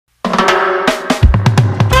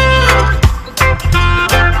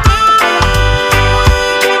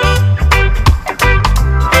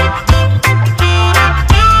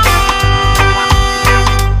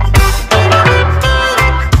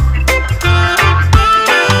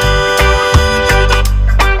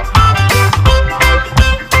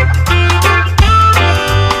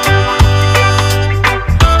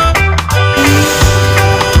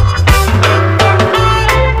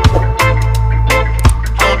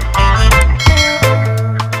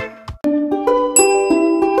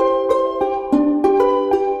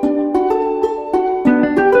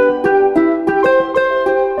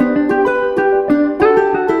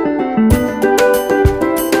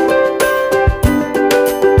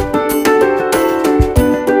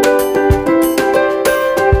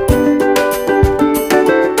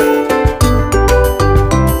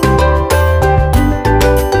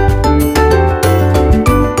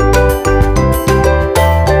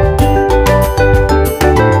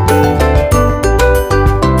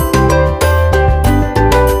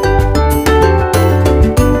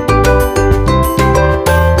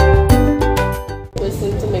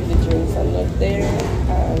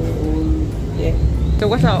So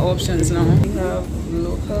what are our options now? We have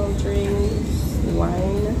local drinks,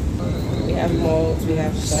 wine, we have malt, we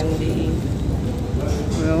have shandy.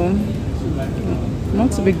 Well,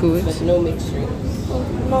 malt to be good. But no mixed drinks.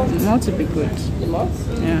 Malt to be good. The malt?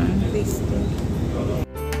 Yeah. Please.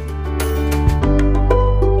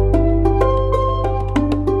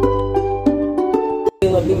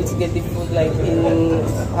 We'll not be able to get the food like in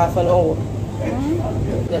half an hour.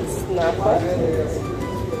 That's snapper.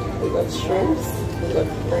 We got shrimps. We got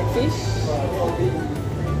crayfish.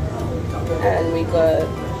 And we got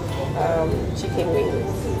chicken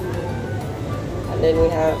wings. And then we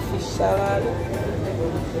have fish salad.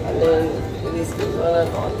 And then this goes on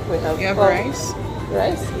and on. We have, rice?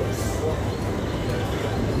 Rice, yes.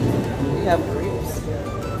 We have ribs.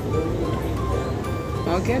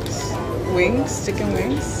 Nuggets, wings, chicken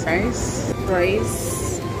wings,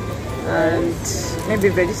 rice, and maybe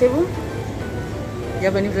vegetable. You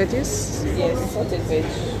have any veggies? Yes, salted veg.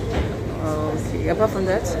 Okay. Apart from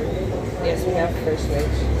that? Yes, we have fresh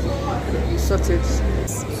veg. Sorted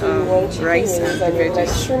rice and the veggies. Like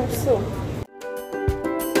shrimp soup.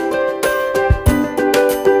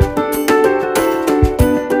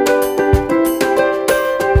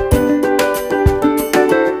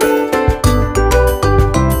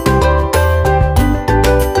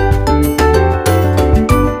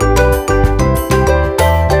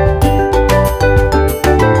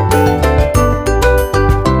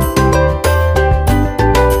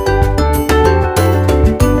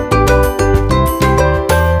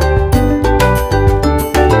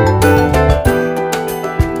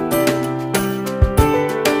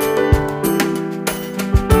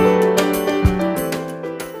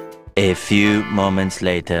 A few moments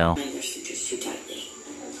later. Too tightly,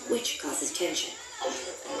 which causes tension.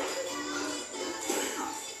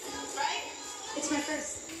 It's my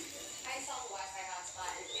first. I installed the Wi-Fi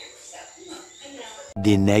hotspot in here, so I know.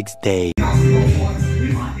 The next day.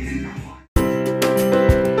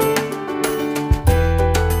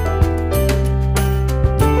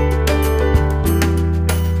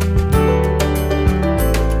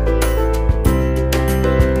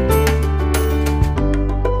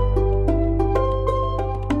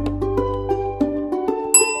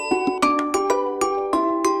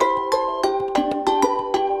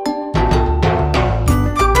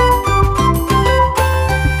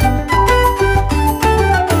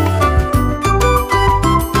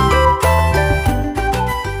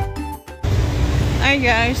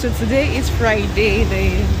 So today is Friday,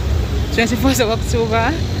 the 21st of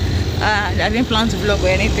October. I didn't plan to vlog or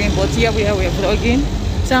anything, but here we are vlogging.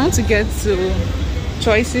 So I want to get to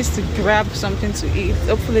Choices to grab something to eat.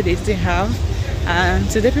 Hopefully they still have. And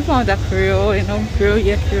today people on the Creole, you know, Creole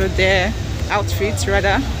here, Creole there, outfits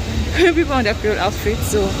rather. People on the Creole outfits.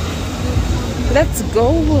 So let's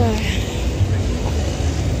go.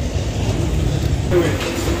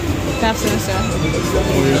 Tap sensor.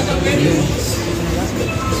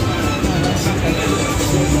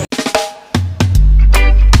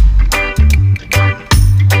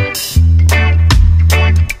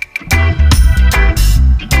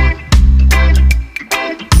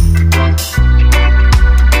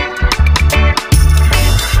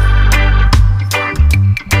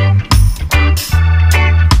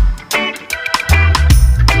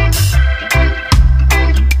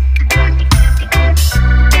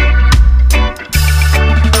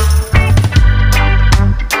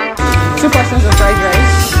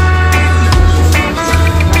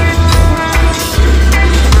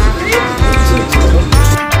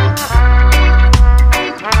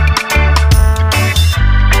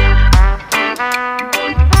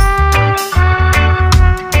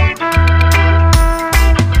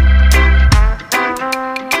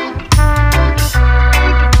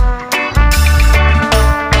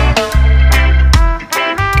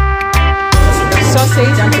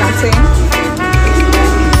 Sausage and plantain.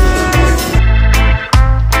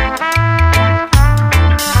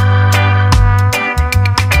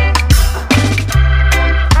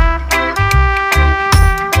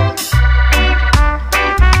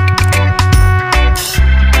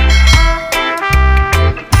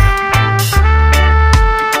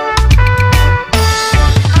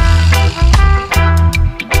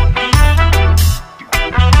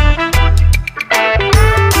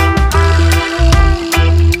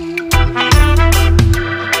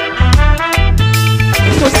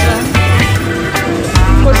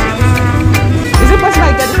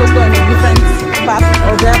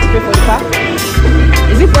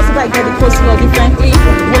 I get the coleslaw differently,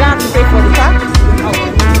 would I have to pay for the pack? Oh,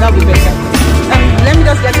 that would be better. Let me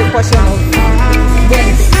just get a portion of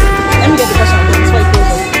beans. Let me get the portion of beans before it goes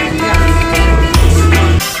up. Yeah.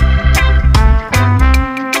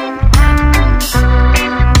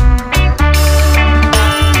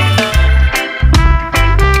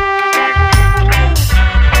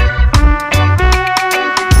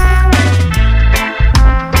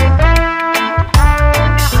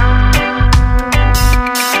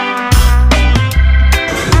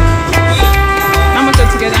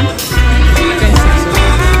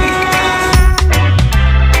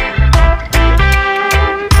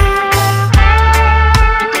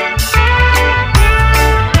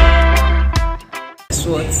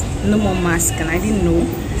 no more mask, and I didn't know.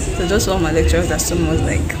 So just all my lecturers that someone was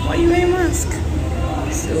like, why are you wearing mask?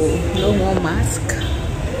 So no more mask.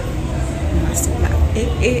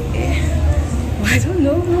 I don't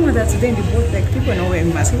know. No matter today in the boat, like people are not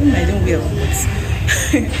wearing masks. Even I don't wear boots.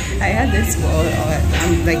 I had this for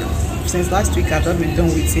I'm like since last week. I've not been done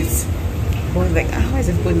with it. But like, why is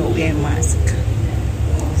everybody not wearing mask?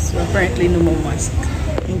 So apparently no more mask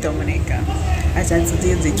in Dominica. As at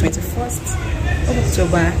today, the 21st of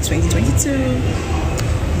October 2022.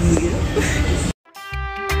 Yeah.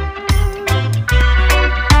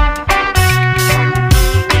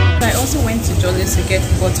 To Journee to get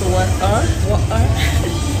bottled water. So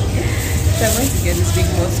I went to get this big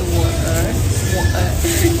bottle water.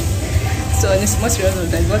 So in this small serious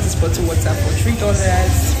note, I got this bottle water for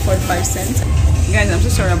 $3.45. Guys, I'm so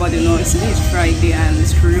sorry about the noise. Today is Friday and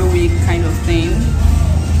it's real week kind of thing.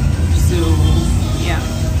 So yeah.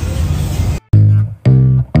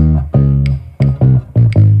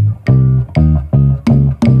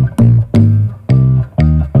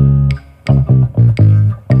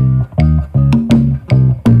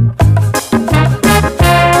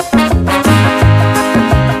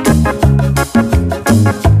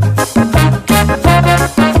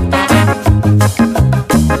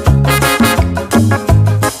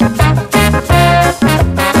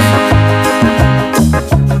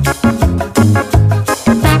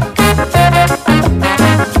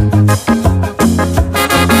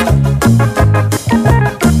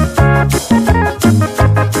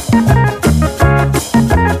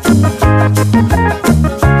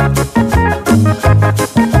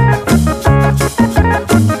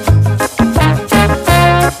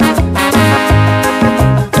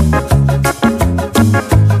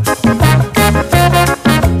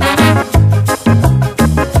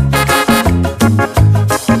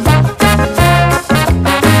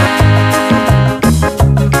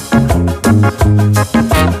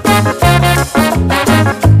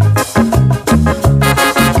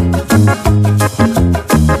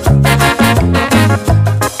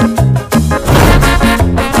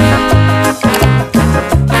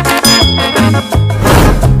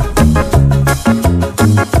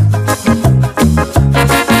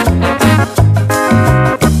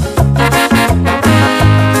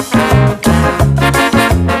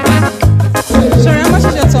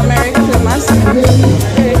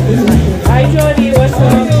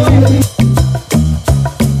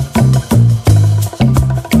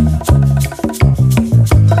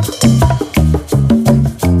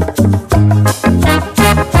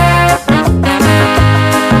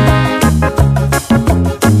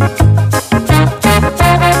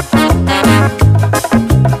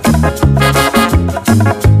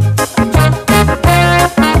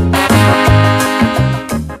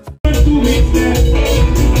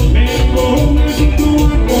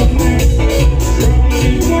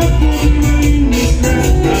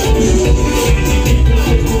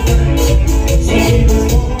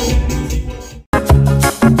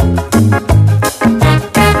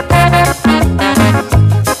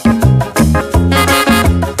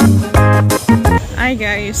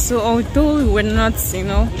 So although we're not,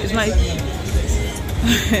 it's like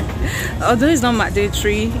although it's not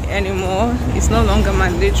mandatory anymore, it's no longer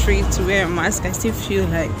mandatory to wear a mask, I still feel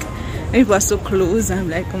like people are so close. I'm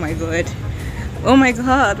like, oh my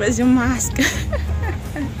god, where's your mask?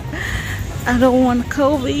 I don't want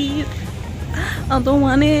COVID, I don't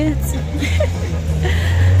want it.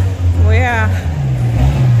 Well, yeah,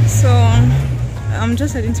 so I'm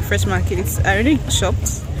just heading to Fresh Market. I already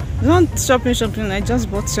shopped. Not shopping, I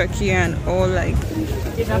just bought turkey and all, like.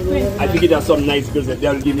 I think it has some nice girls that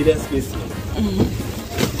they'll give me that space.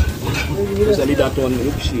 Just leave that one,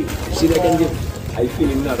 look, she can give. I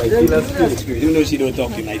feel in that, I feel her spirit. Even though she don't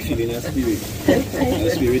talk to me, I feel in her spirit. Her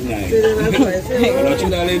spirit nice. Don't you,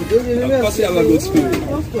 darling? Of course you have a good spirit.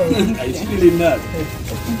 I feel in that.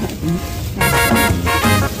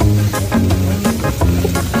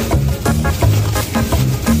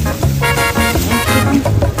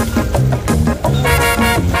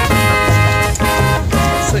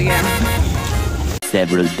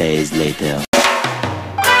 Several days later.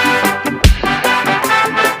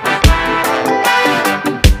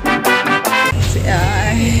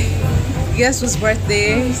 Guess whose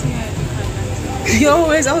birthday? You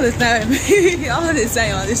always, all the time, all the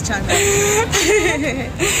time on this channel.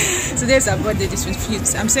 Today's our birthday, the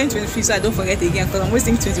 25th. I'm saying 25th so I don't forget again because I'm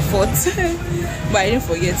wasting 24th. But I didn't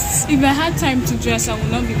forget. If I had time to dress, I would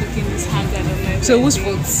not be looking this haggard on my So whose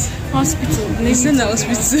fault? Hospital. It's in the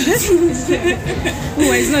hospital.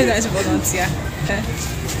 Oh, it's not that volunteer.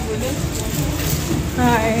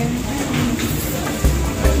 Hi.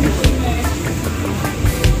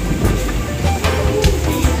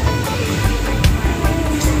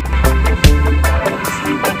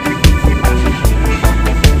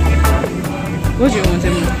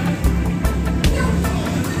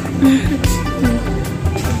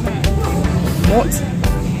 What?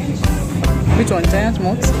 Which one? Giant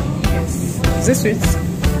moth? Yes. Is this sweet?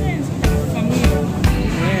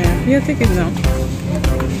 Yeah, take it now.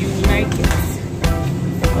 You like it?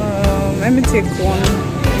 Let me take one.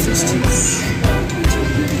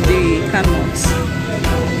 The cannot.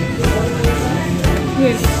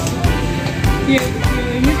 Yes. Yeah,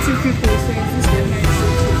 YouTube people say this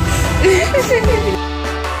is nice.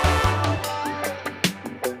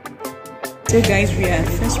 So guys, we are at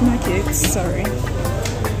Fresh Market, sorry.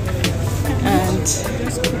 And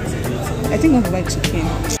I think I'm going to buy chicken.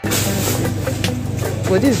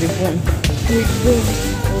 What is the bone? With bone.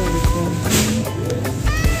 Oh, the bone.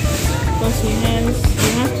 Because you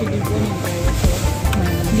have to be born by yourself.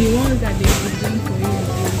 The ones that they design for you,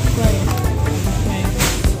 they require.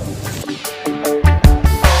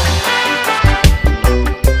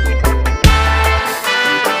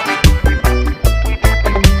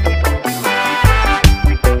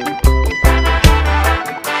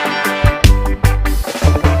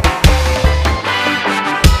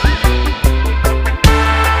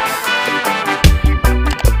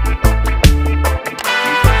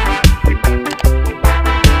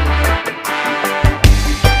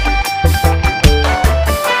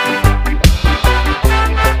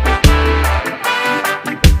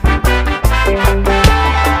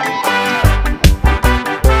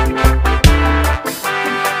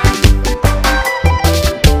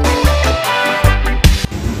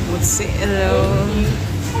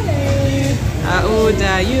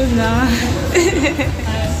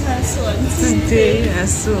 Today,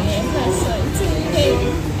 so.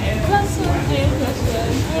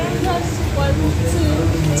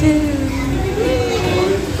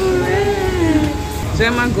 So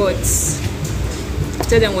Emma got.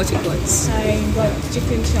 Tell them what you got. I got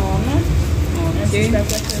chicken shawarma. Okay. And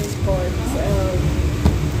sister is called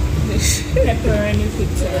pepperoni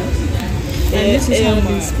pizza. And this is how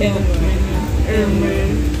this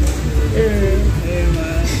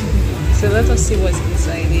So let us see what's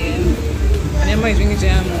inside here. And Emma is drinking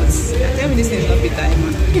giant nuts. Tell me this thing is not bitter,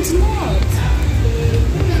 Emma. It's not.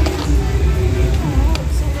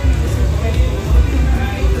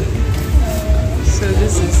 So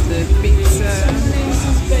this is the pizza. This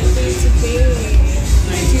is birthday today.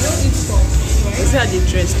 You don't eat salt, right? See how they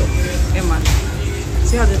dressed up, Emma.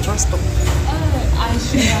 See how they dressed up. I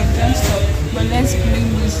should have dressed up, but let's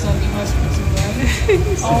blame this on the hospital,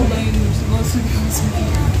 right? All the news go to the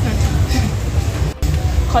hospital.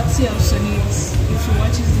 Courtesy of Sonics, if she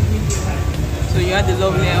watches the video. So you had the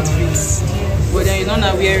lovely outfits, but then you don't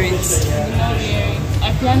know wear it. I did not wear it.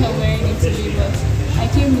 I planned on wearing it today, but I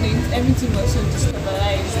came late. Everything was so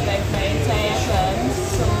destabilized, like my entire plans.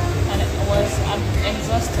 So, and I'm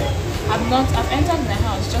exhausted. I've entered my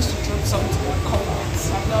house just to drop something comfort.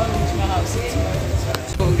 I've not reached my house yet.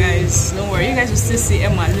 So guys, don't worry, you guys will still see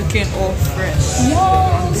Emma looking all fresh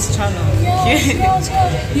on this channel. Yes.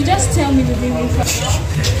 You just tell me the baby first.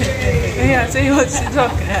 Yeah, tell you what to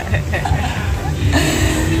talk.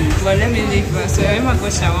 But let me leave her. So Emma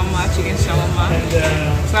got shawarma, chicken shawarma.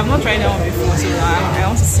 So I've not tried that one before, so I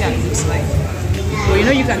want to see how it looks like. But you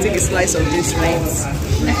know you can take a slice of this, right?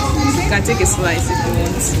 You can take a slice if you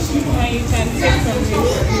want. And you can take from this.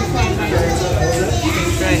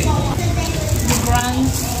 Right. The grand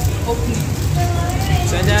opening.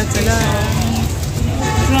 Ta-da.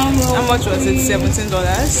 How much was it? $17.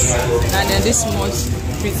 And then this small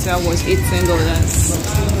pizza was $18.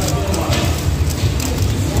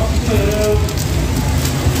 Okay.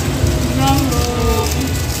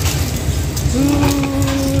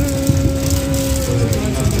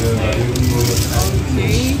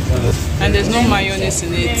 And there's no mayonnaise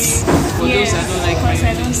in it. For those that don't like mayonnaise.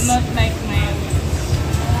 I do not like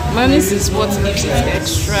mayonnaise. Mayonnaise is what gives it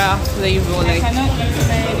extra flavor. Like, I cannot eat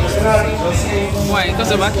mayonnaise. why?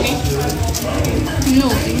 Because of acne? No,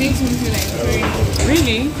 it makes me feel like very.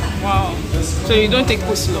 Really? Wow. So you don't take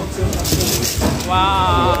coleslaw?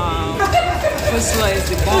 Wow. Coleslaw is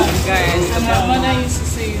the bomb, guys. The My bomb. mother used to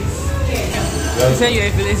say it. You said you're a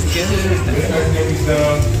village girl.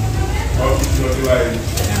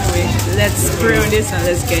 Anyway, let's pray on this and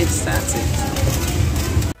let's get started.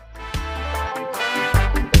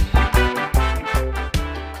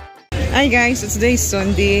 Hi guys, so today is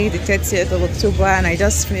Sunday, the 30th of October, and I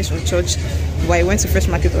just finished from church, but I went to Fresh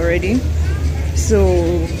Market already.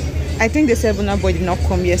 So I think the Sebuna boy did not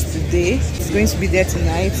come yesterday. He's going to be there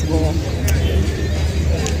tonight. But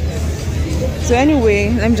so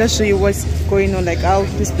anyway, let me just show you what's going on, like how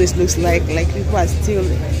this place looks like. Like people are still,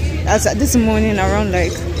 as at this morning around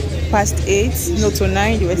like past 8, to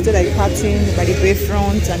 9, they were still like partying by the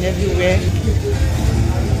bayfront and everywhere.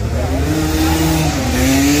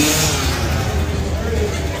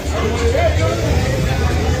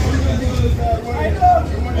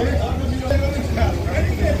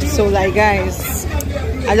 So like guys,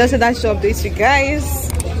 I just said I should update you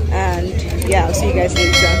guys, and yeah, I'll see you guys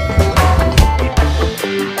later.